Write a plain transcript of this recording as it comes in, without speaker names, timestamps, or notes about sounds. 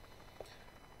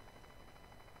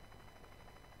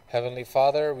Heavenly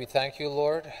Father, we thank you,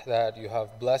 Lord, that you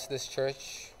have blessed this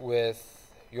church with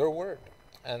your word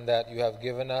and that you have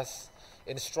given us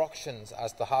instructions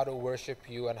as to how to worship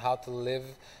you and how to live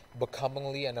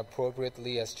becomingly and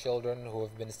appropriately as children who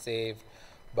have been saved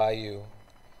by you.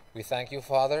 We thank you,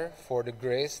 Father, for the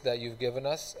grace that you've given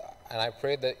us, and I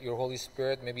pray that your Holy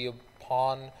Spirit may be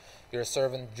upon your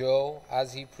servant Joe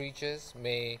as he preaches.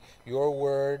 May your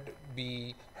word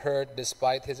be heard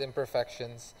despite his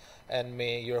imperfections, and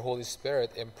may your Holy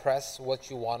Spirit impress what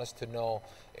you want us to know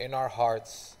in our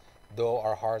hearts, though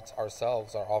our hearts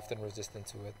ourselves are often resistant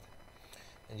to it.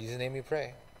 In Jesus' name we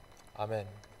pray. Amen.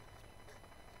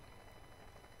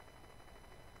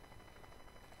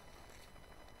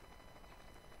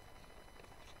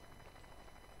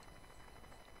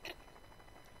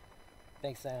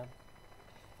 Thanks, Sam.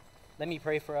 Let me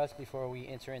pray for us before we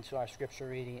enter into our scripture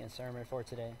reading and sermon for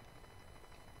today.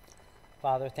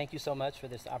 Father, thank you so much for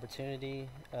this opportunity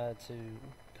to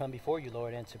come before you,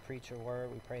 Lord, and to preach your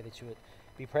word. We pray that you would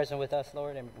be present with us,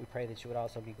 Lord, and we pray that you would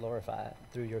also be glorified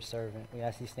through your servant. We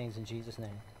ask these things in Jesus'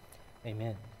 name.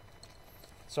 Amen.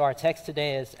 So our text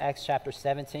today is Acts chapter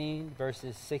 17,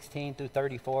 verses 16 through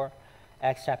 34.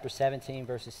 Acts chapter 17,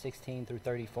 verses 16 through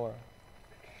 34.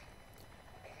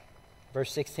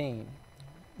 Verse 16.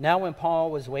 Now when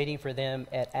Paul was waiting for them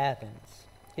at Athens,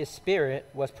 his spirit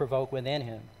was provoked within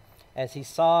him, as he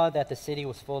saw that the city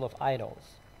was full of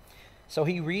idols. So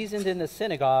he reasoned in the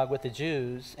synagogue with the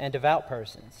Jews and devout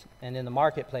persons, and in the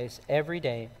marketplace every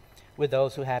day with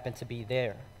those who happened to be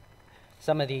there.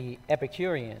 Some of the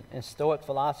Epicurean and Stoic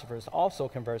philosophers also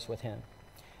conversed with him.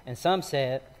 And some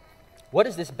said, "What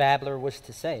does this babbler wish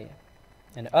to say?"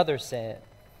 And others said,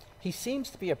 "He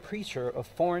seems to be a preacher of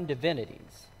foreign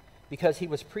divinities, because he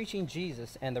was preaching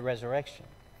Jesus and the resurrection."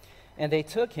 And they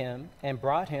took him and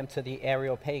brought him to the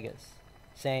Areopagus,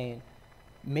 saying,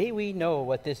 "May we know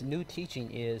what this new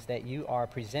teaching is that you are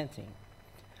presenting?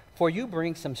 For you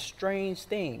bring some strange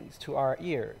things to our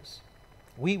ears.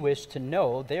 We wish to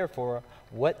know, therefore,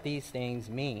 what these things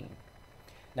mean."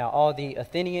 Now all the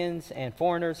Athenians and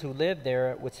foreigners who lived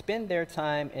there would spend their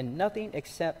time in nothing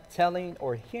except telling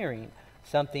or hearing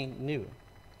something new.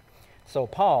 So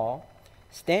Paul,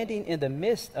 standing in the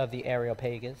midst of the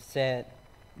Areopagus, said,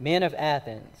 "Men of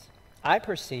Athens, I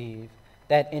perceive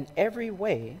that in every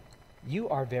way you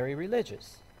are very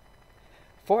religious.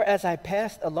 For as I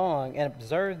passed along and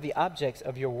observed the objects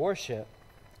of your worship,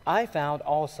 I found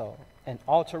also an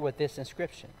altar with this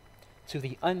inscription, to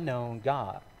the unknown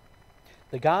God,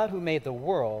 the God who made the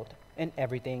world and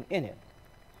everything in it.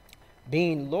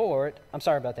 Being Lord,"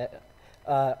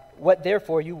 "what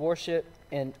therefore you worship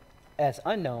as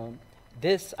unknown,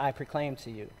 this I proclaim to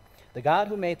you. The God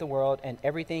who made the world and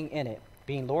everything in it,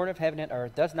 being Lord of heaven and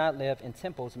earth, does not live in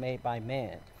temples made by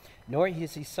man, nor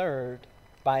is he served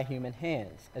by human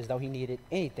hands, as though he needed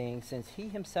anything, since he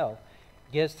himself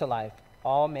gives to life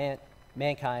all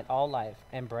mankind, all life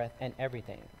and breath and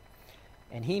everything.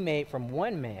 And he made from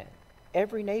one man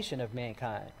every nation of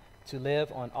mankind to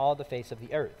live on all the face of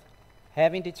the earth,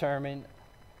 having determined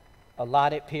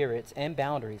allotted periods and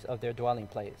boundaries of their dwelling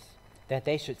place, that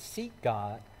they should seek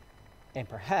God and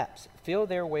perhaps feel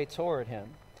their way toward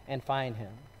him and find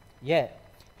him. Yet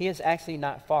he is actually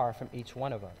not far from each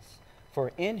one of us,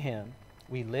 for in him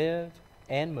we live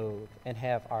and move and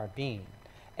have our being,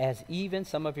 as even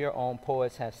some of your own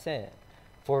poets have said,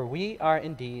 for we are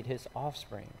indeed his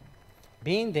offspring.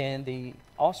 Being then the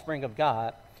offspring of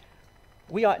God,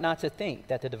 we ought not to think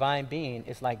that the divine being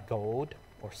is like gold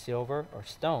or silver or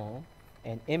stone,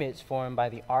 an image formed by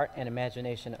the art and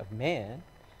imagination of man.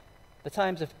 The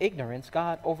times of ignorance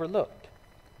God overlooked,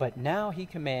 but now he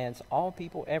commands all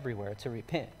people everywhere to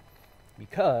repent,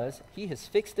 because he has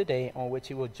fixed the day on which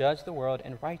he will judge the world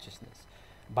in righteousness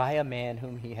by a man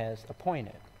whom he has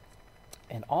appointed.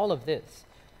 And all of this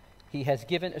he has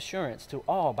given assurance to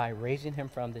all by raising him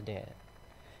from the dead.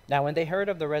 Now when they heard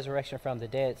of the resurrection from the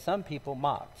dead, some people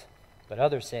mocked, but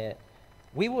others said,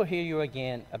 "We will hear you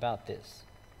again about this."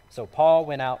 So Paul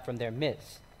went out from their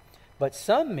midst, but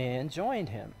some men joined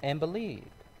him and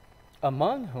believed,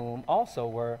 among whom also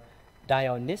were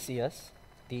Dionysius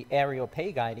the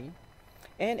Areopagite,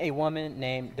 and a woman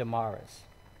named Damaris,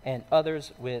 and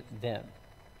others with them.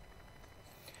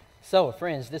 So,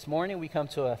 friends, this morning we come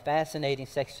to a fascinating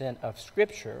section of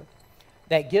Scripture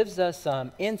that gives us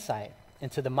some insight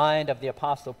into the mind of the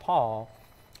Apostle Paul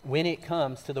when it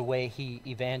comes to the way he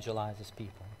evangelizes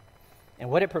people.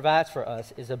 And what it provides for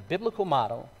us is a biblical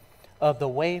model of the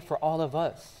way for all of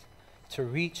us to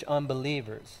reach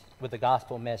unbelievers with the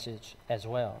gospel message as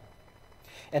well.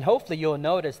 And hopefully you'll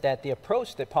notice that the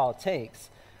approach that Paul takes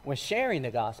when sharing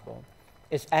the gospel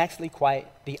is actually quite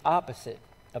the opposite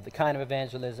of the kind of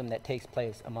evangelism that takes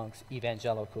place amongst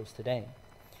evangelicals today.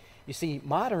 You see,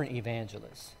 modern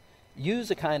evangelists use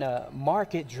a kind of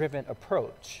market-driven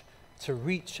approach to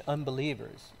reach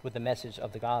unbelievers with the message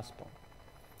of the gospel.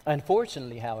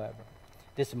 Unfortunately, however,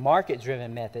 this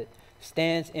market-driven method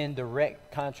stands in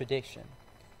direct contradiction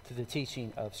to the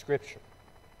teaching of Scripture.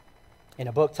 In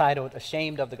a book titled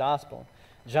Ashamed of the Gospel,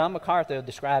 John MacArthur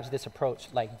describes this approach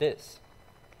like this.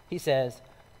 He says,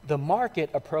 "The market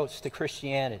approach to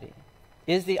Christianity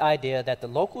is the idea that the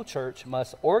local church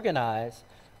must organize,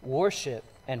 worship,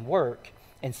 and work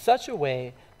in such a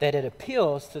way that it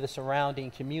appeals to the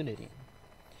surrounding community.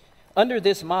 Under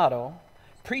this model,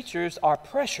 preachers are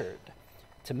pressured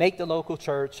to make the local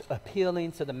church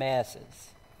appealing to the masses.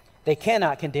 They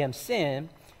cannot condemn sin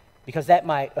because that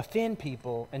might offend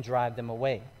people and drive them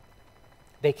away.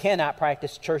 They cannot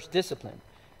practice church discipline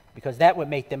because that would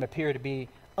make them appear to be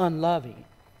unloving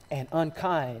and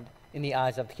unkind in the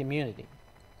eyes of the community.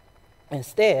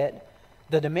 Instead,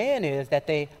 the demand is that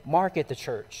they market the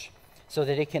church so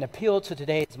that it can appeal to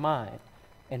today's mind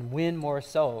and win more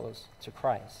souls to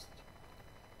Christ."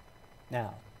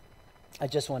 Now, I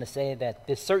just want to say that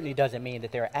this certainly doesn't mean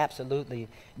that there are absolutely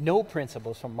no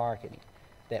principles from marketing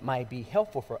that might be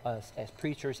helpful for us as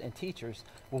preachers and teachers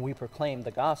when we proclaim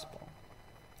the gospel.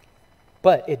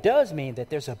 But it does mean that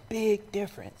there's a big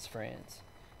difference, friends,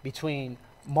 between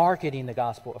marketing the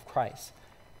gospel of Christ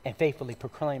and faithfully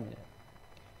proclaiming it,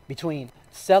 between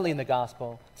selling the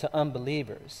gospel to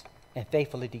unbelievers and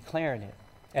faithfully declaring it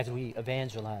as we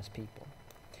evangelize people.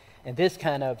 And this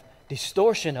kind of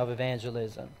distortion of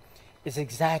evangelism is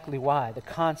exactly why the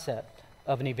concept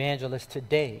of an evangelist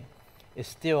today is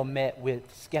still met with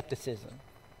skepticism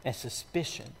and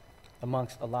suspicion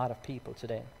amongst a lot of people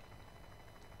today.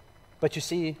 But you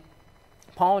see,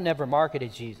 Paul never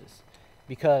marketed Jesus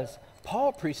because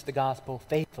Paul preached the gospel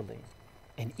faithfully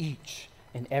in each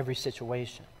and every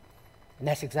situation. And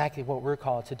that's exactly what we're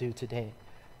called to do today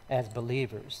as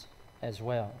believers as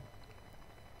well.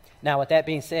 Now, with that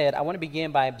being said, I want to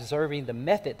begin by observing the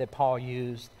method that Paul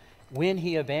used when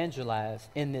he evangelized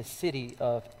in this city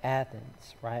of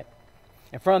Athens, right?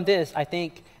 And from this, I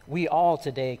think we all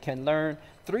today can learn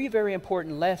 3 very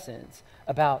important lessons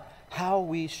about how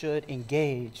we should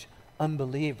engage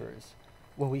unbelievers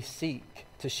when we seek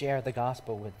to share the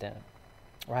gospel with them,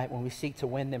 right? When we seek to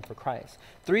win them for Christ.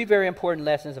 3 very important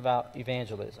lessons about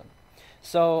evangelism.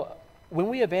 So when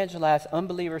we evangelize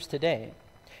unbelievers today,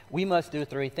 we must do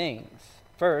 3 things.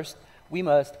 First, we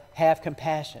must have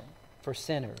compassion for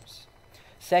sinners.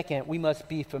 Second, we must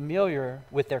be familiar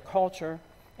with their culture.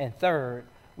 And third,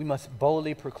 we must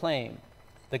boldly proclaim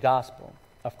the gospel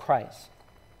of Christ.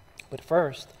 But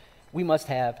first, we must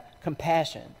have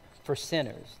compassion for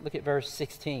sinners. Look at verse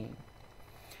 16.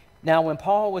 "Now, when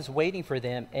Paul was waiting for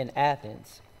them in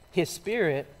Athens, his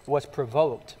spirit was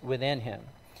provoked within him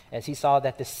as he saw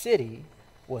that the city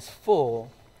was full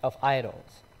of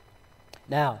idols."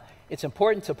 Now, it's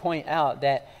important to point out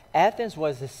that Athens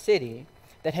was a city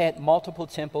that had multiple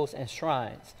temples and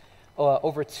shrines,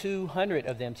 over 200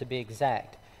 of them to be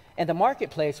exact. And the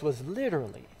marketplace was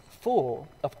literally full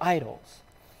of idols,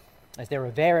 as there were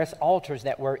various altars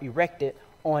that were erected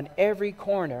on every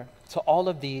corner to all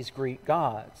of these Greek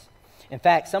gods. In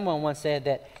fact, someone once said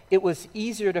that it was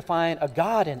easier to find a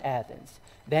god in Athens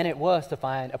than it was to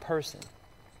find a person.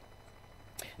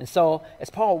 And so, as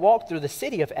Paul walked through the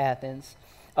city of Athens,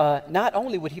 not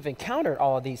only would he have encountered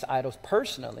all of these idols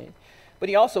personally, but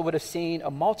he also would have seen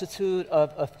a multitude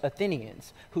of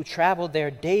Athenians who traveled there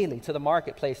daily to the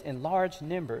marketplace in large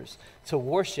numbers to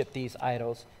worship these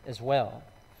idols as well.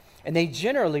 And they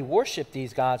generally worshiped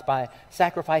these gods by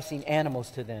sacrificing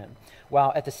animals to them,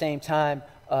 while at the same time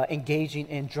engaging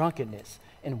in drunkenness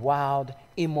and wild,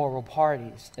 immoral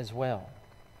parties as well.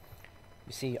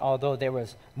 You see, although there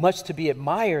was much to be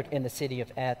admired in the city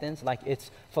of Athens, like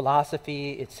its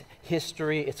philosophy, its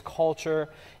history, its culture,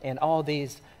 and all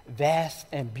these vast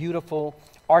and beautiful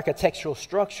architectural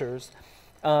structures,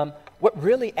 what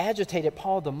really agitated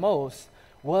Paul the most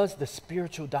was the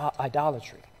spiritual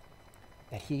idolatry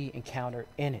that he encountered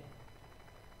in it.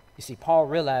 You see, Paul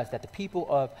realized that the people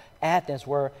of Athens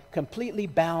were completely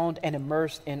bound and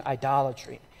immersed in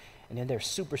idolatry and in their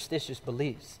superstitious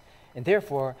beliefs. And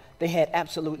therefore, they had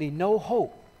absolutely no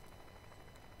hope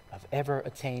of ever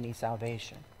attaining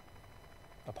salvation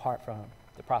apart from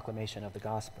the proclamation of the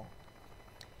gospel.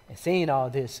 And seeing all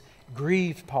this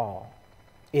grieved Paul.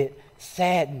 It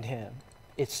saddened him.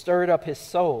 It stirred up his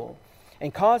soul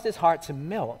and caused his heart to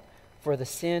melt for the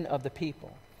sin of the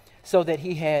people, so that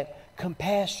he had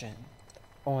compassion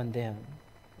on them,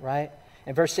 right?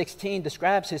 And verse 16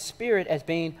 describes his spirit as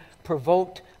being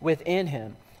provoked within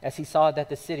him as he saw that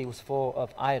the city was full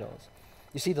of idols.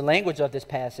 You see, the language of this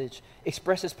passage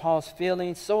expresses Paul's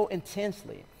feelings so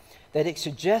intensely that it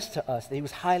suggests to us that he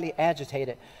was highly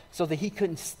agitated so that he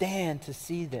couldn't stand to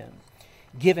see them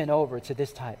given over to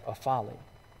this type of folly.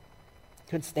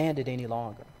 Couldn't stand it any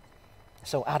longer.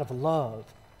 So out of love,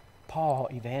 Paul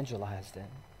evangelized them.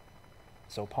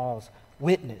 So Paul's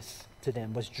witness to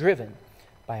them was driven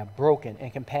by a broken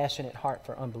and compassionate heart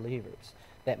for unbelievers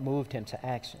that moved him to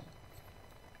action.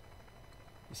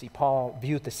 You see, Paul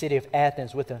viewed the city of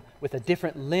Athens with a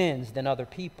different lens than other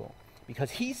people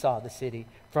because he saw the city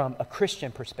from a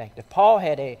Christian perspective. Paul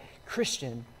had a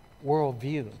Christian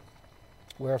worldview,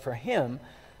 where for him,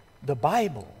 the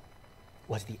Bible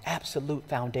was the absolute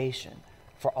foundation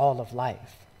for all of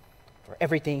life, for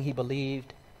everything he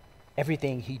believed,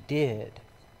 everything he did,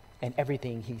 and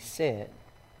everything he said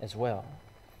as well.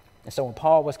 And so when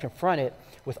Paul was confronted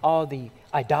with all the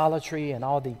idolatry and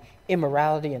all the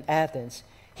immorality in Athens,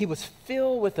 he was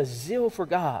filled with a zeal for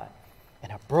God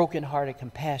and a broken-hearted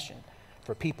compassion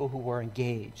for people who were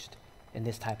engaged in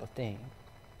this type of thing.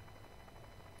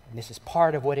 And this is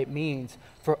part of what it means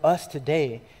for us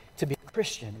today to be a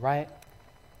Christian, right?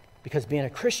 Because being a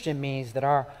Christian means that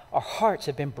our hearts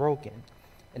have been broken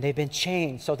and they've been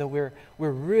changed so that we're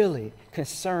really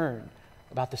concerned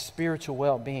about the spiritual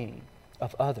well-being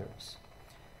of others.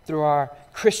 Through our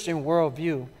Christian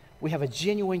worldview, we have a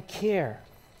genuine care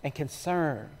and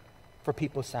concern for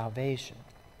people's salvation.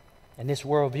 And this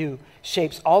worldview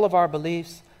shapes all of our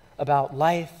beliefs about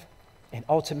life and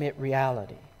ultimate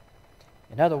reality.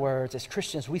 In other words, as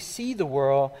Christians, we see the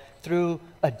world through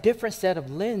a different set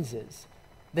of lenses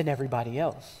than everybody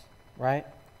else, right?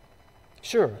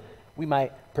 Sure, we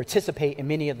might participate in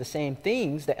many of the same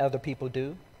things that other people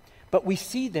do, but we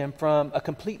see them from a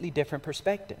completely different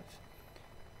perspective.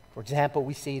 For example,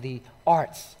 we see the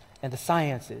arts and the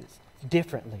sciences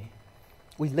differently.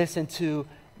 We listen to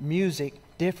music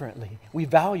differently. We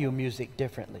value music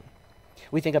differently.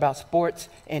 We think about sports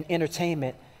and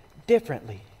entertainment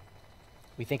differently.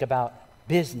 We think about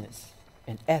business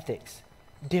and ethics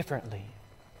differently.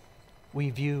 We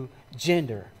view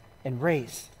gender and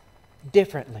race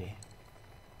differently.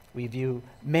 We view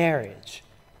marriage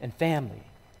and family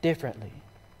differently.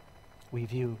 We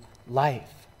view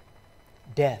life,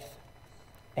 death,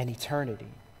 and eternity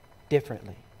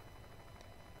differently.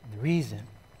 And the reason,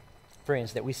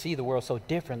 friends, that we see the world so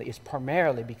differently is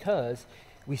primarily because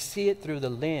we see it through the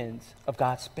lens of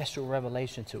God's special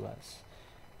revelation to us.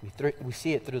 We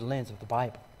see it through the lens of the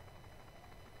Bible.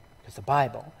 Because the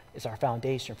Bible is our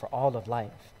foundation for all of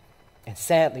life. And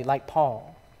sadly, like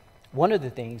Paul, one of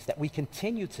the things that we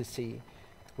continue to see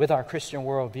with our Christian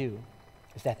worldview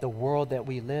is that the world that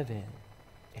we live in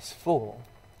is full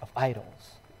of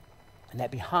idols. And that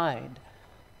behind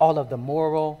all of the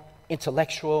moral,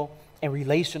 intellectual, and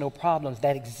relational problems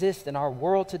that exist in our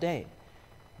world today,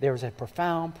 there is a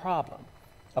profound problem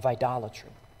of idolatry.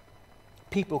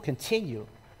 People continue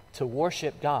to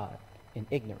worship God in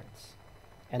ignorance.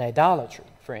 And idolatry,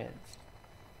 friends,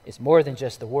 is more than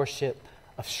just the worship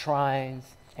of shrines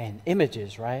and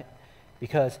images, right?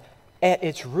 Because at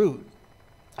its root,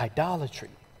 idolatry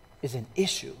is an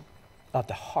issue of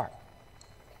the heart,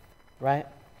 right?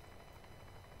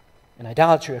 And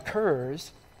idolatry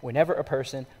occurs whenever a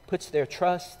person puts their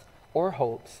trust or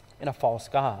hopes in a false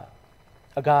god,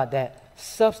 a god that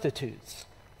substitutes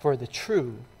for the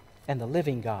true and the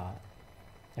living God.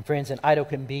 And friends, an idol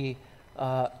can be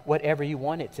whatever you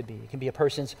want it to be. It can be a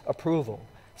person's approval,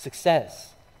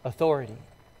 success, authority,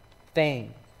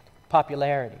 fame,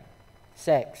 popularity,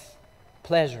 sex,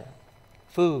 pleasure,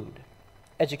 food,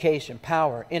 education,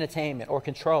 power, entertainment, or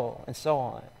control, and so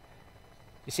on.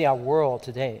 You see, our world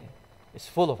today is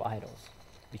full of idols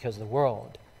because the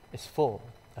world is full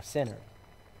of sinners.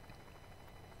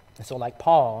 And so, like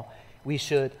Paul, we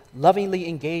should lovingly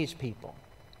engage people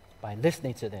by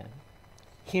listening to them,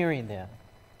 hearing them,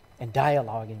 and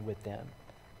dialoguing with them,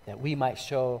 that we might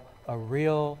show a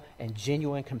real and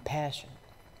genuine compassion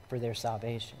for their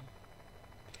salvation.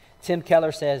 Tim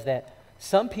Keller says that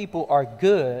some people are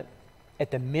good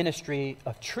at the ministry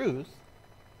of truth,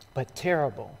 but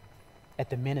terrible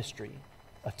at the ministry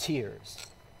of tears.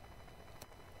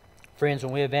 Friends,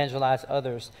 when we evangelize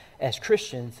others as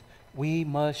Christians, we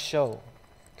must show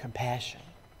compassion.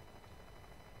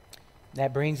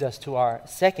 That brings us to our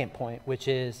second point, which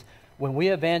is when we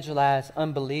evangelize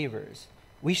unbelievers,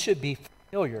 we should be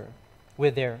familiar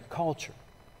with their culture,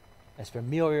 as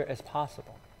familiar as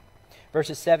possible.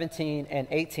 Verses 17 and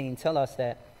 18 tell us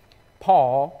that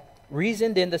Paul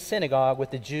reasoned in the synagogue with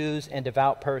the Jews and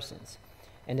devout persons,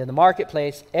 and in the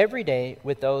marketplace every day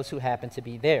with those who happened to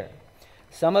be there.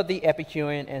 Some of the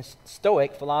Epicurean and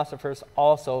Stoic philosophers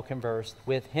also conversed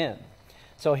with him.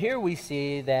 So here we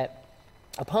see that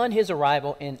upon his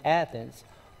arrival in Athens,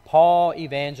 Paul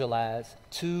evangelized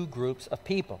two groups of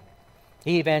people.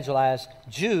 He evangelized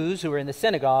Jews who were in the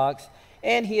synagogues,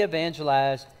 and he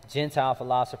evangelized Gentile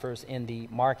philosophers in the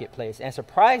marketplace. And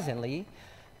surprisingly,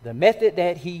 the method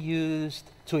that he used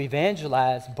to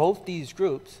evangelize both these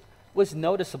groups was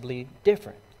noticeably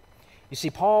different. You see,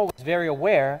 Paul was very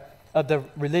aware of the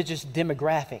religious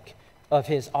demographic of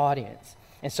his audience.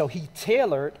 And so he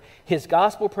tailored his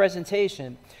gospel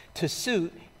presentation to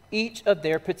suit each of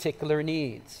their particular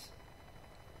needs.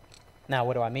 Now,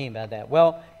 what do I mean by that?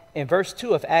 Well, in verse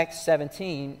 2 of Acts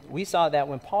 17, we saw that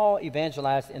when Paul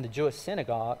evangelized in the Jewish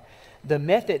synagogue, the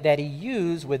method that he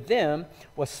used with them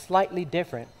was slightly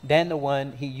different than the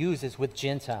one he uses with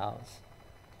Gentiles.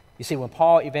 You see, when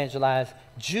Paul evangelized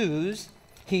Jews,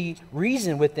 he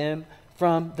reasoned with them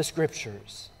from the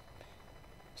Scriptures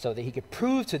so that he could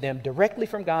prove to them directly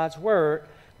from God's Word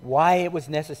why it was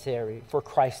necessary for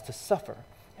Christ to suffer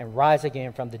and rise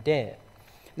again from the dead.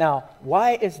 Now,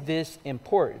 why is this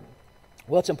important?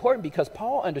 Well, it's important because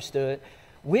Paul understood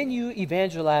when you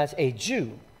evangelize a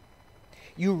Jew,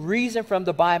 you reason from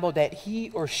the Bible that he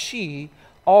or she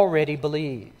already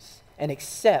believes and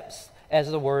accepts as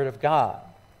the Word of God.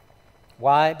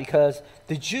 Why? Because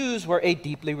the Jews were a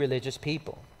deeply religious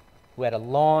people who had a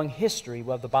long history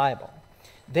of the Bible.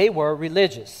 They were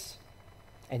religious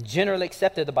and generally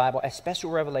accepted the Bible as special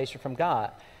revelation from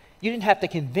God. You didn't have to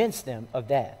convince them of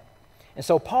that. And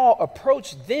so Paul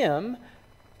approached them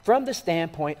from the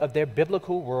standpoint of their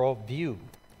biblical worldview,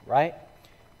 right?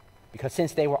 Because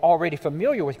since they were already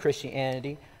familiar with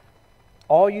Christianity,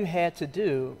 all you had to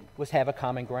do was have a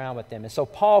common ground with them. And so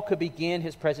Paul could begin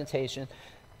his presentation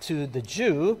to the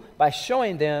Jew by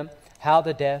showing them how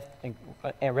the death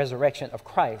and resurrection of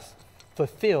Christ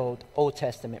fulfilled Old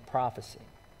Testament prophecy.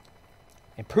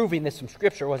 And proving this from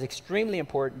Scripture was extremely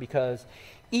important because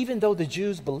even though the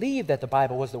Jews believed that the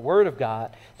Bible was the Word of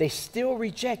God, they still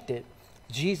rejected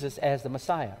Jesus as the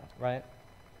Messiah, right?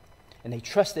 And they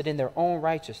trusted in their own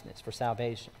righteousness for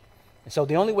salvation. And so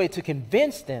the only way to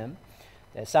convince them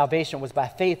that salvation was by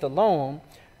faith alone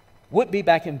would be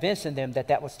by convincing them that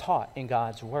that was taught in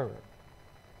God's Word.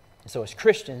 And so as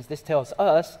Christians, this tells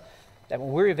us that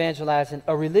when we're evangelizing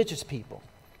a religious people,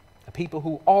 a people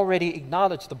who already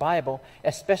acknowledge the Bible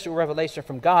as special revelation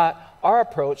from God, our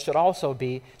approach should also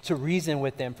be to reason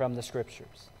with them from the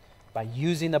Scriptures by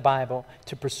using the Bible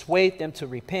to persuade them to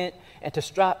repent and to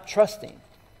stop trusting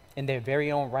in their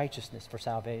very own righteousness for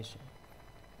salvation.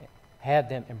 Have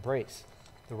them embrace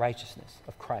the righteousness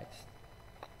of Christ.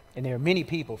 And there are many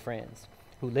people, friends,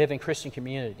 who live in Christian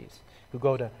communities, who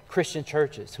go to Christian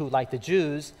churches, who, like the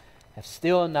Jews, have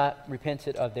still not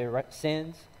repented of their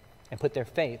sins and put their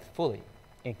faith fully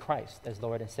in Christ as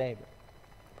Lord and Savior.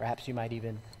 Perhaps you might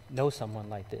even know someone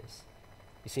like this.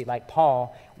 You see, like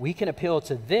Paul, we can appeal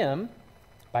to them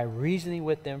by reasoning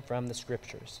with them from the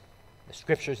Scriptures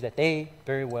that they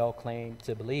very well claim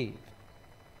to believe.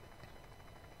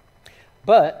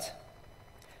 But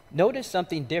notice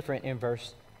something different in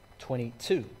verse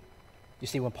 22. You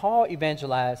see, when Paul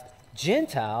evangelized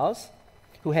Gentiles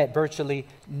who had virtually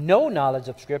no knowledge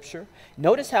of Scripture,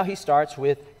 notice how he starts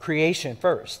with creation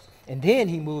first, and then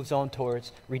he moves on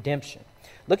towards redemption.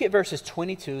 Look at verses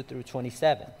 22 through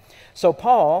 27. So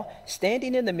Paul,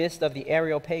 standing in the midst of the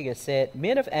Areopagus, said,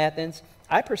 "Men of Athens,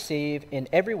 I perceive in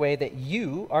every way that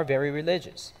you are very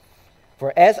religious.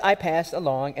 For as I passed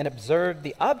along and observed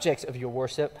the objects of your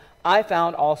worship, I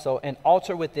found also an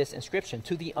altar with this inscription,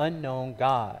 to the unknown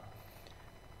God.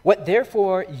 What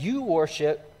therefore you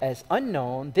worship as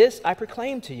unknown, this I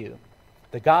proclaim to you.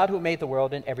 The God who made the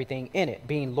world and everything in it,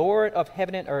 being Lord of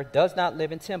heaven and earth, does not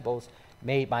live in temples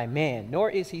made by man,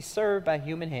 nor is he served by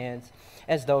human hands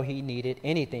as though he needed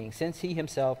anything, since he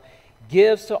himself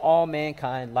gives to all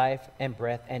mankind life and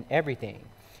breath and everything.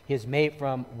 He has made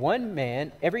from one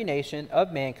man every nation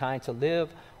of mankind to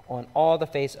live on all the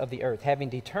face of the earth, having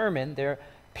determined their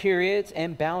periods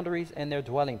and boundaries and their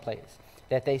dwelling place,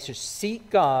 that they should seek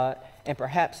God and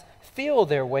perhaps feel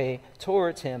their way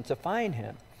towards him to find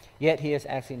him. Yet he is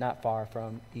actually not far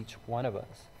from each one of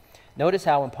us." Notice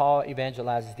how when Paul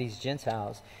evangelizes these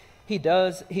Gentiles, he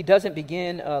doesn't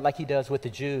begin like he does with the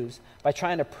Jews by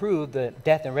trying to prove the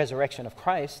death and resurrection of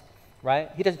Christ,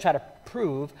 right? He doesn't try to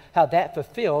prove how that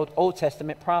fulfilled Old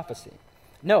Testament prophecy.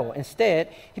 No, instead,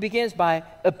 he begins by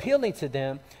appealing to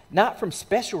them not from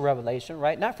special revelation,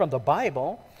 right? Not from the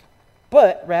Bible,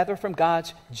 but rather from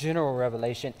God's general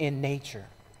revelation in nature.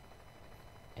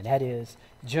 And that is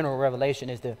general revelation,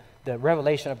 is the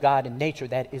revelation of God in nature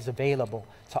that is available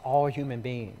to all human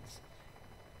beings.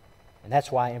 And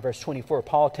that's why in verse 24,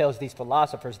 Paul tells these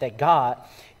philosophers that God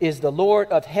is the Lord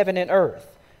of heaven and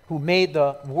earth, who made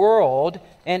the world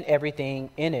and everything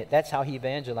in it. That's how he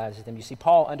evangelizes them. You see,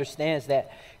 Paul understands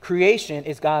that creation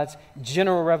is God's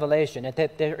general revelation, and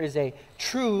that there is a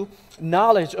true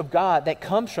knowledge of God that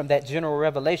comes from that general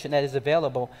revelation that is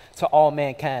available to all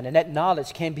mankind. And that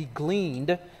knowledge can be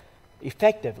gleaned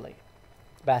effectively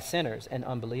by sinners and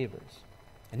unbelievers.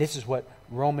 And this is what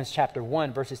Romans chapter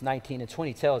 1, verses 19 and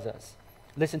 20 tells us.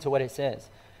 Listen to what it says.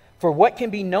 For what can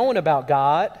be known about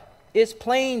God is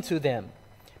plain to them,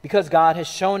 because God has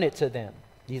shown it to them.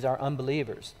 These are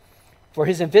unbelievers. For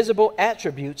his invisible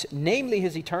attributes, namely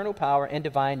his eternal power and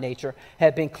divine nature,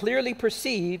 have been clearly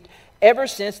perceived ever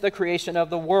since the creation of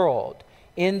the world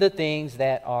in the things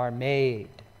that are made.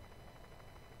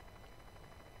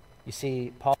 You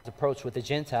see, Paul's approach with the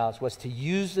Gentiles was to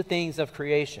use the things of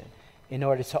creation in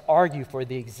order to argue for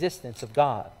the existence of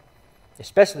God,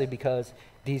 especially because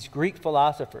these Greek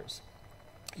philosophers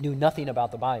knew nothing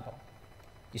about the Bible.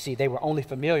 You see, they were only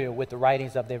familiar with the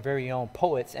writings of their very own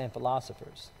poets and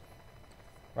philosophers,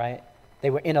 right? They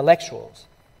were intellectuals,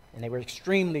 and they were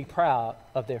extremely proud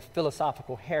of their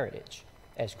philosophical heritage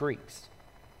as Greeks.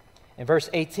 And verse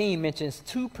 18 mentions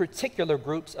two particular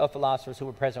groups of philosophers who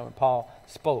were present when Paul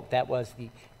spoke. That was the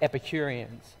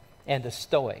Epicureans and the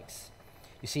Stoics.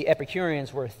 You see,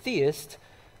 Epicureans were theists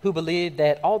who believed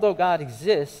that although God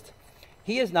exists,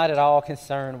 he is not at all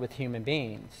concerned with human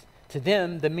beings. To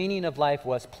them, the meaning of life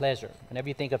was pleasure. Whenever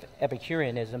you think of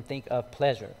Epicureanism, think of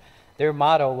pleasure. Their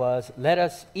motto was, let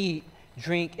us eat,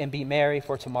 drink, and be merry,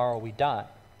 for tomorrow we die.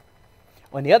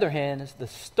 On the other hand, the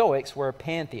Stoics were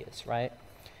pantheists, right?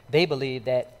 They believed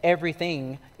that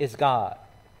everything is God.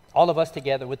 All of us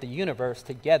together with the universe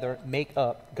together make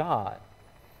up God.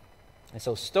 And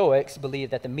so Stoics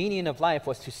believed that the meaning of life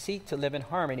was to seek to live in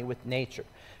harmony with nature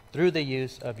through the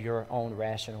use of your own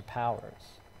rational powers,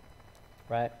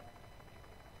 right?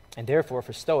 And therefore,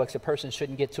 for Stoics, a person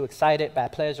shouldn't get too excited by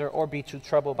pleasure or be too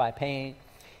troubled by pain.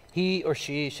 He or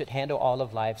she should handle all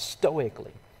of life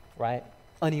stoically, right?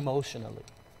 Unemotionally.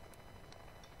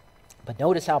 But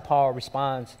notice how Paul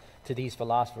responds to these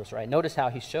philosophers, right? Notice how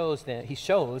he shows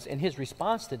in his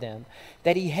response to them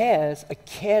that he has a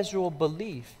casual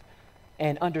belief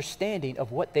and understanding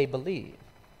of what they believe,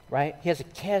 right? He has a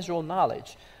casual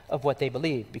knowledge of what they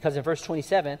believe. Because in verse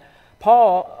 27,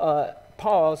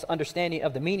 Paul's understanding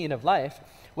of the meaning of life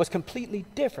was completely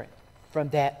different from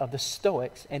that of the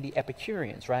Stoics and the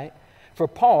Epicureans, right? For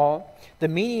Paul, the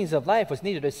meanings of life was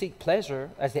neither to seek pleasure,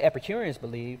 as the Epicureans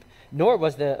believed, nor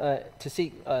was the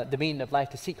meaning of life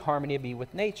to seek harmony and be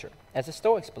with nature, as the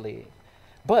Stoics believed.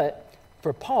 But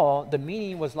for Paul, the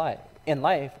meaning was life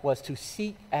was to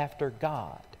seek after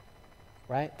God,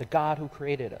 right? The God who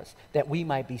created us, that we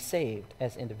might be saved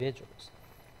as individuals.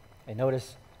 And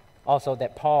notice also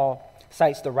that Paul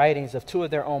cites the writings of two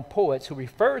of their own poets who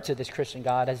refer to this Christian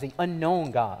God as the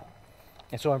unknown God.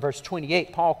 And so in verse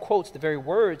 28, Paul quotes the very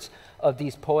words of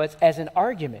these poets as an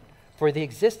argument for the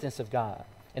existence of God.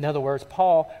 In other words,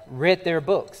 Paul read their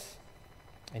books,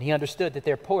 and he understood that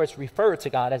their poets referred to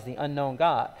God as the unknown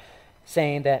God,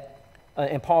 saying that,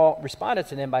 and Paul responded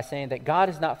to them by saying that God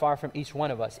is not far from each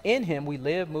one of us. In him we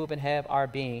live, move, and have our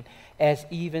being, as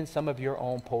even some of your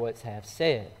own poets have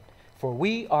said. For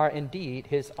we are indeed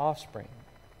his offspring.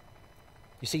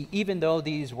 You see, even though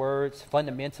these words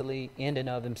fundamentally in and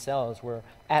of themselves were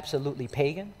absolutely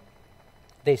pagan,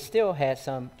 they still had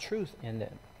some truth in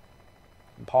them.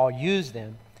 And Paul used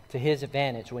them to his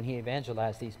advantage when he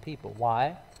evangelized these people.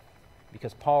 Why?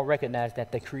 Because Paul recognized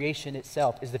that the creation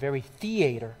itself is the very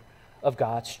theater of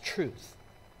God's truth.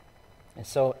 And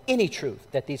so any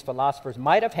truth that these philosophers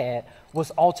might have had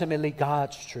was ultimately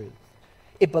God's truth.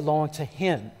 It belonged to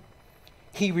him.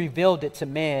 He revealed it to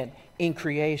man in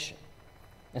creation.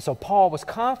 And so Paul was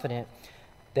confident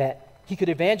that he could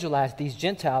evangelize these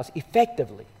Gentiles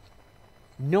effectively,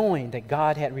 knowing that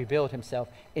God had revealed himself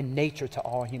in nature to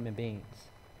all human beings.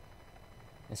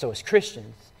 And so as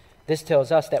Christians, this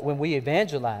tells us that when we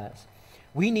evangelize,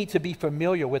 we need to be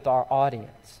familiar with our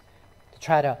audience, to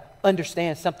try to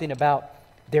understand something about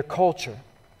their culture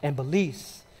and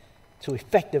beliefs to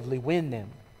effectively win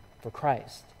them for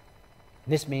Christ.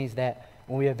 And this means that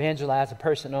when we evangelize a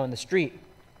person on the street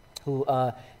who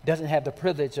doesn't have the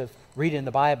privilege of reading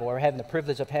the Bible or having the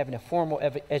privilege of having a formal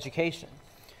education,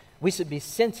 we should be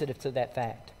sensitive to that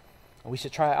fact. And we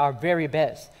should try our very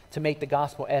best to make the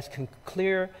gospel as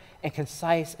clear and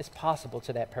concise as possible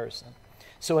to that person,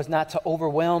 so as not to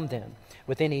overwhelm them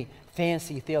with any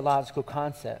fancy theological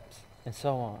concepts, and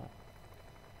so on.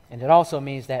 And it also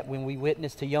means that when we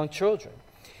witness to young children,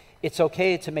 it's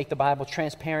okay to make the Bible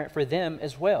transparent for them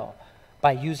as well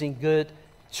by using good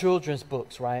children's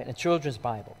books, right, and children's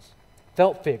Bibles,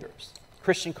 felt figures,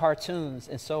 Christian cartoons,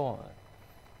 and so on.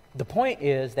 The point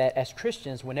is that as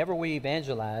Christians, whenever we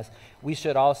evangelize, we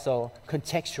should also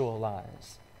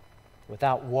contextualize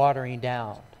without watering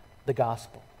down the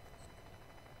gospel,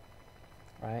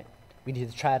 right? We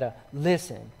need to try to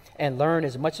listen and learn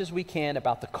as much as we can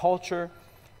about the culture,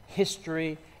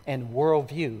 history, and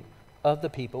worldview of the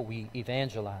people we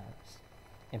evangelize.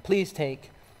 And please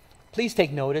take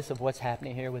notice of what's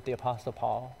happening here with the Apostle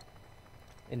Paul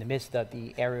in the midst of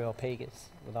the Areopagus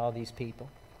with all these people.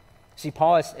 See,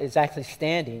 Paul is actually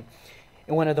standing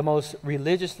in one of the most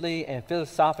religiously and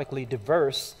philosophically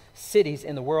diverse cities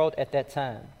in the world at that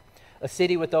time. A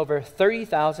city with over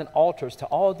 30,000 altars to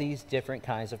all these different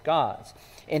kinds of gods.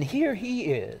 And here he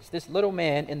is, this little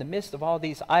man in the midst of all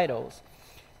these idols,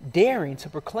 daring to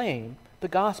proclaim the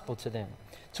gospel to them,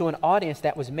 to an audience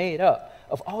that was made up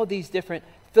of all these different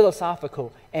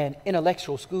philosophical and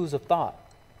intellectual schools of thought.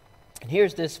 And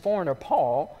here's this foreigner,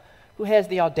 Paul, who has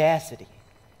the audacity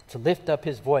to lift up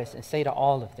his voice and say to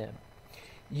all of them,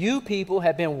 "You people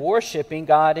have been worshiping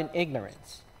God in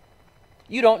ignorance.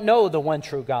 You don't know the one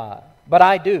true God, but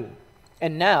I do.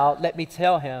 And now let me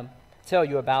tell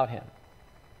you about him."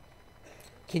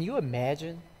 Can you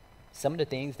imagine some of the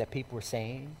things that people were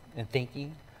saying and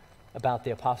thinking about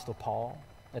the Apostle Paul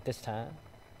at this time?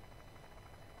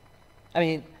 I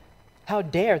mean, how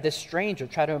dare this stranger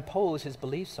try to impose his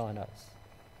beliefs on us?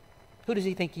 Who does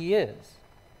he think he is?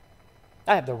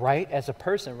 I have the right as a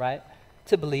person, right,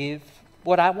 to believe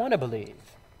what I want to believe.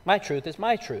 My truth is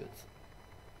my truth.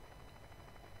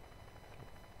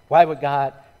 Why would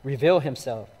God reveal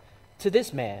himself to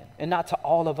this man and not to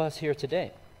all of us here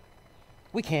today?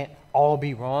 We can't all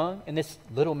be wrong and this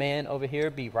little man over here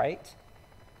be right.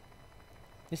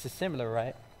 This is similar,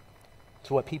 right,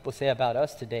 to what people say about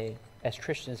us today as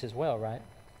Christians as well, right?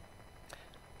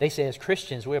 They say as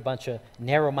Christians, we're a bunch of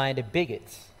narrow-minded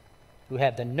bigots who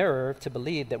have the nerve to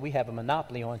believe that we have a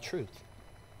monopoly on truth.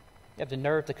 You have the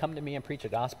nerve to come to me and preach a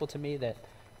gospel to me that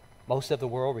most of the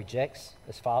world rejects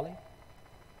as folly.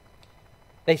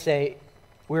 They say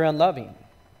we're unloving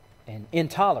and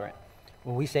intolerant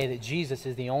when we say that Jesus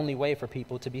is the only way for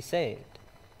people to be saved.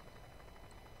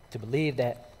 To believe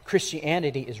that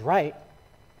Christianity is right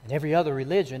and every other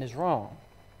religion is wrong.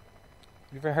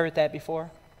 You ever heard that before?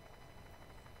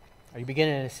 Are you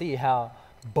beginning to see how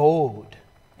bold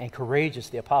and courageous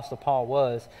the Apostle Paul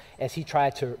was as he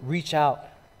tried to reach out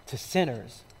to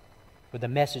sinners with the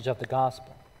message of the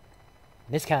gospel?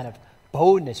 And this kind of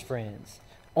boldness, friends,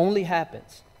 only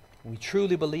happens when we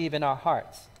truly believe in our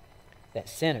hearts that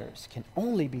sinners can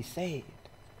only be saved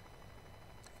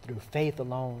through faith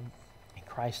alone in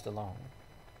Christ alone.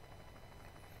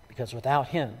 Because without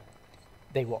him,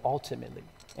 they will ultimately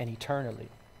and eternally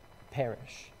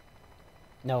perish.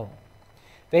 No.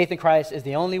 Faith in Christ is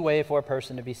the only way for a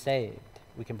person to be saved.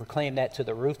 We can proclaim that to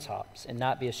the rooftops and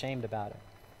not be ashamed about it.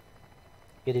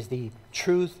 It is the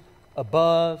truth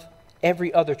above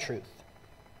every other truth.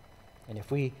 And if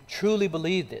we truly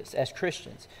believe this as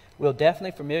Christians, we'll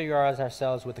definitely familiarize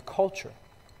ourselves with the culture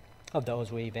of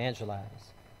those we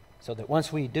evangelize, so that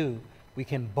once we do, we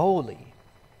can boldly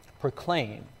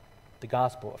proclaim the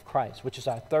gospel of Christ, which is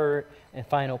our third and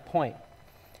final point.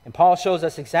 And Paul shows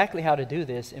us exactly how to do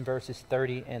this in verses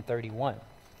 30 and 31.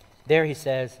 There he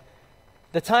says,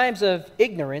 "The times of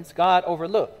ignorance God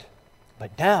overlooked,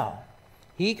 but now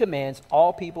he commands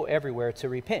all people everywhere to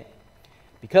repent,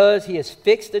 because he has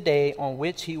fixed a day on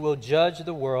which he will judge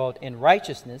the world in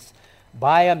righteousness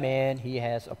by a man he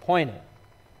has appointed.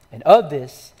 And of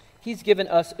this he's given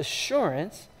us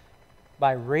assurance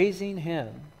by raising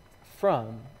him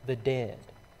from the dead."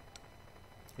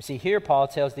 You see, here Paul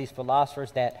tells these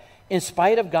philosophers that in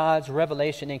spite of God's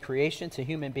revelation in creation to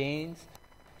human beings,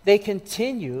 they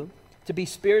continue to be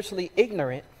spiritually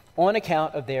ignorant on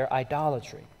account of their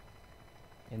idolatry.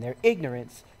 And their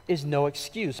ignorance is no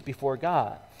excuse before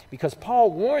God, because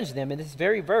Paul warns them in this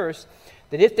very verse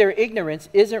that if their ignorance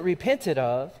isn't repented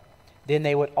of, then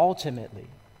they would ultimately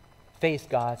face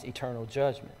God's eternal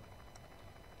judgment.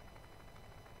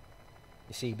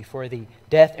 You see, before the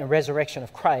death and resurrection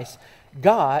of Christ,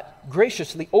 God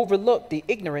graciously overlooked the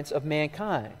ignorance of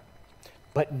mankind.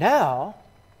 But now,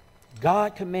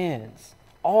 God commands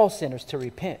all sinners to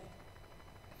repent.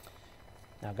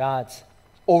 Now, God's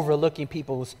overlooking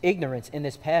people's ignorance in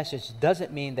this passage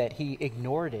doesn't mean that he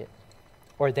ignored it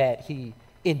or that he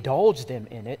indulged them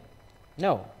in it.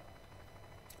 No.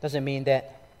 Doesn't mean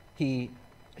that he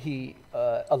he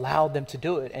allowed them to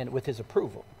do it and with his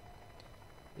approval.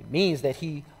 It means that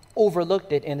he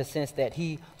overlooked it in the sense that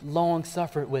he long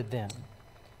suffered with them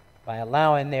by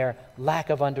allowing their lack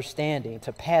of understanding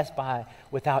to pass by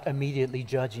without immediately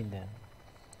judging them.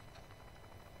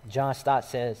 John Stott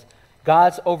says,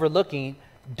 God's overlooking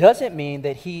doesn't mean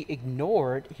that he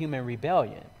ignored human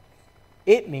rebellion.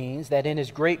 It means that in his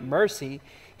great mercy,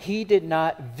 he did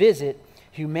not visit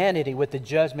humanity with the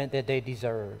judgment that they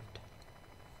deserved.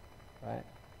 Right?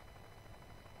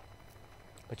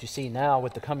 But you see now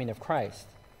with the coming of Christ,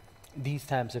 these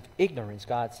times of ignorance,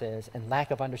 God says, and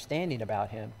lack of understanding about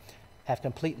him have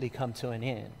completely come to an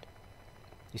end.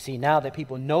 You see, now that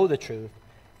people know the truth,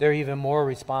 they're even more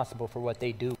responsible for what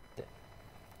they do with it.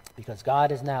 Because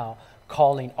God is now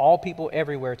calling all people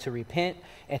everywhere to repent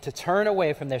and to turn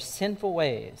away from their sinful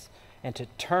ways and to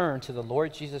turn to the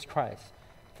Lord Jesus Christ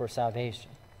for salvation.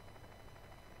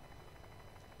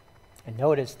 And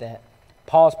notice that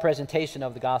Paul's presentation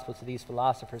of the gospel to these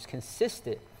philosophers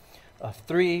consisted of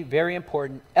three very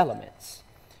important elements.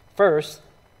 First,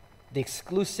 the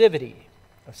exclusivity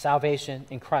of salvation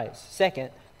in Christ. Second,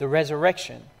 the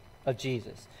resurrection of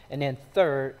Jesus. And then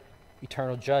third,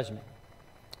 eternal judgment.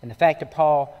 And the fact that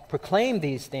Paul proclaimed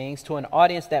these things to an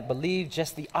audience that believed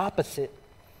just the opposite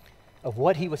of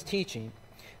what he was teaching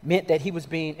meant that he was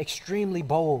being extremely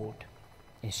bold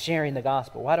in sharing the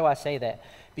gospel. Why do I say that?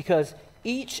 Because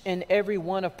each and every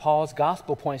one of Paul's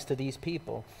gospel points to these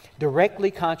people directly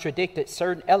contradicted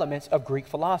certain elements of Greek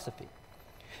philosophy.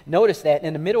 Notice that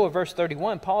in the middle of verse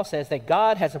 31, Paul says that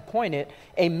God has appointed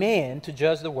a man to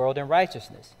judge the world in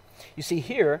righteousness. You see,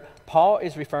 here, Paul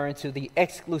is referring to the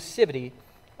exclusivity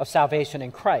of salvation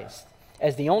in Christ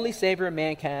as the only Savior of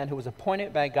mankind who was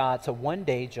appointed by God to one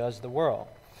day judge the world.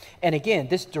 And again,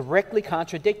 this directly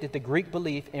contradicted the Greek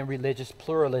belief in religious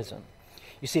pluralism.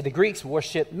 You see, the Greeks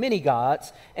worshiped many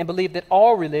gods and believed that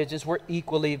all religions were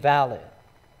equally valid,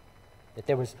 that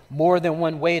there was more than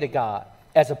one way to God,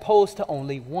 as opposed to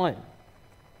only one.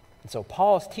 And so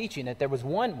Paul's teaching that there was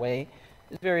one way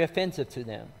is very offensive to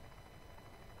them.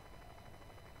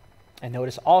 And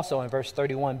notice also in verse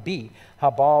 31b how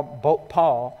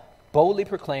Paul boldly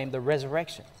proclaimed the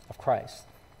resurrection of Christ,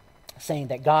 saying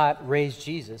that God raised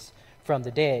Jesus from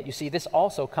the dead. You see, this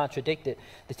also contradicted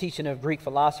the teaching of Greek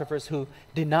philosophers who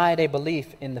denied a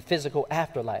belief in the physical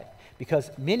afterlife,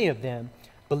 because many of them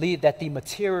believed that the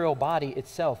material body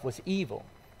itself was evil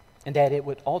and that it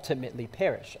would ultimately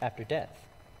perish after death.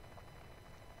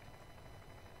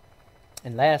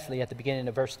 And lastly, at the beginning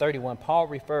of verse 31, Paul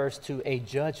refers to a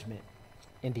judgment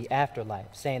in the afterlife,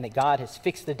 saying that God has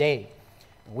fixed the day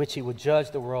in which he will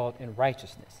judge the world in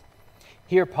righteousness.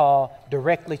 Here, Paul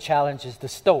directly challenges the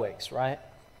Stoics, right?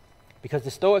 Because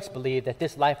the Stoics believed that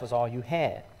this life was all you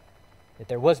had, that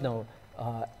there was no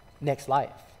next life.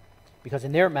 Because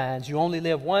in their minds, you only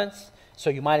live once,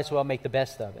 so you might as well make the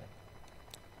best of it.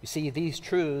 You see, these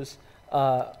truths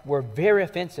were very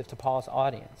offensive to Paul's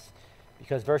audience,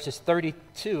 because verses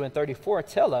 32 and 34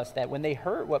 tell us that when they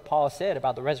heard what Paul said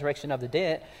about the resurrection of the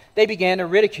dead, they began to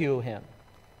ridicule him.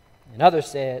 And others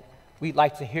said, "We'd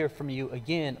like to hear from you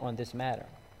again on this matter."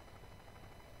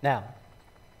 Now,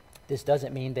 this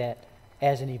doesn't mean that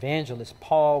as an evangelist,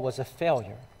 Paul was a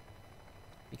failure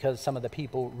because some of the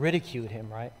people ridiculed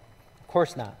him, right? Of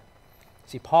course not.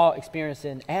 See, Paul's experience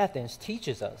in Athens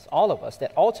teaches us, all of us,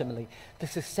 that ultimately the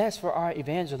success for our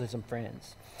evangelism,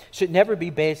 friends, should never be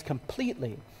based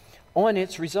completely on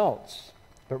its results,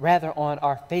 but rather on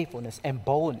our faithfulness and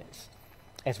boldness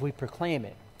as we proclaim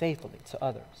it faithfully to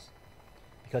others.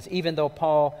 Because even though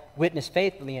Paul witnessed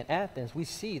faithfully in Athens, we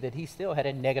see that he still had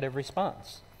a negative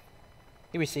response.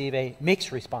 He received a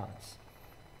mixed response.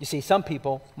 You see, some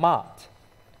people mocked,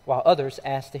 while others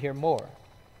asked to hear more.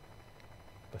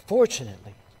 But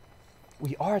fortunately,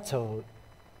 we are told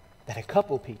that a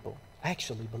couple people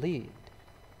actually believed,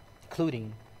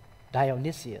 including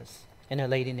Dionysius and a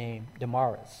lady named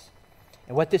Damaris.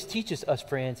 And what this teaches us,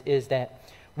 friends, is that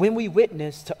when we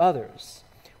witness to others,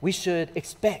 we should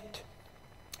expect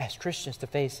as Christians to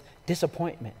face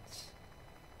disappointments.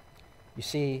 You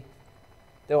see,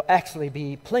 there will actually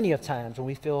be plenty of times when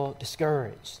we feel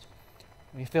discouraged,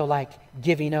 when we feel like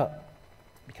giving up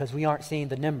because we aren't seeing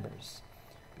the numbers,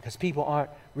 because people aren't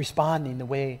responding the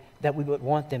way that we would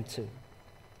want them to.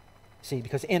 See,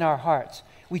 because in our hearts,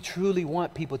 we truly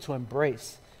want people to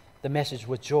embrace the message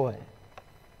with joy.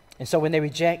 And so when they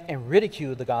reject and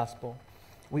ridicule the gospel,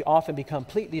 we often become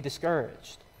completely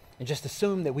discouraged and just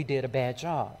assume that we did a bad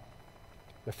job.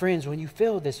 But friends, when you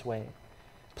feel this way,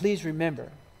 please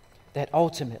remember that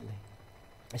ultimately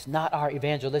it's not our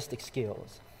evangelistic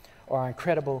skills or our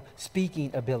incredible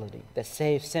speaking ability that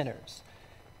saves sinners,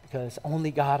 because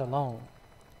only God alone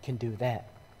can do that.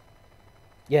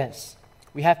 Yes,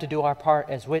 we have to do our part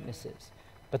as witnesses,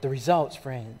 but the results,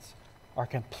 friends, are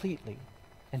completely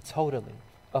and totally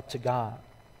up to God,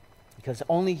 because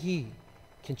only He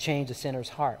can change a sinner's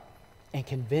heart and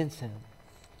convince him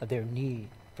of their need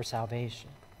for salvation.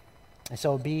 And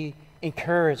so be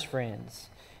encouraged, friends,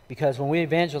 because when we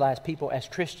evangelize people as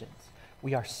Christians,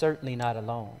 we are certainly not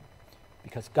alone,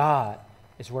 because God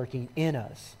is working in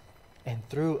us and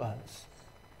through us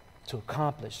to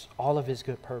accomplish all of His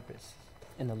good purpose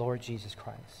in the Lord Jesus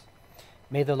Christ.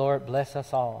 May the Lord bless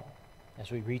us all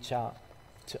as we reach out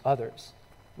to others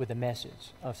with a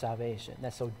message of salvation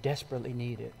that's so desperately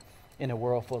needed in a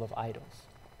world full of idols.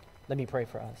 Let me pray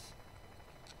for us.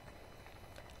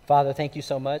 Father, thank you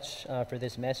so much for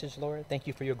this message, Lord. Thank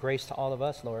you for your grace to all of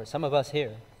us, Lord. Some of us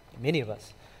here, many of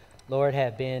us, Lord,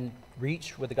 have been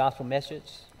reached with the gospel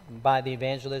message by the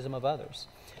evangelism of others.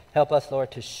 Help us,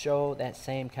 Lord, to show that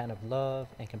same kind of love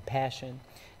and compassion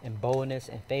and boldness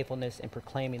and faithfulness in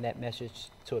proclaiming that message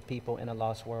to a people in a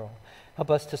lost world. Help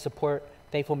us to support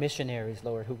faithful missionaries,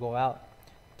 Lord, who go out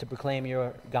to proclaim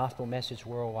your gospel message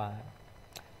worldwide.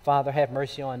 Father, have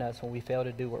mercy on us when we fail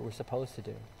to do what we're supposed to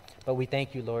do. But we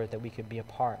thank you, Lord, that we could be a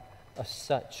part of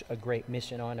such a great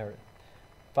mission on earth.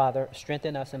 Father,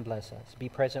 strengthen us and bless us. Be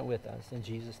present with us. In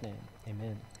Jesus' name, amen.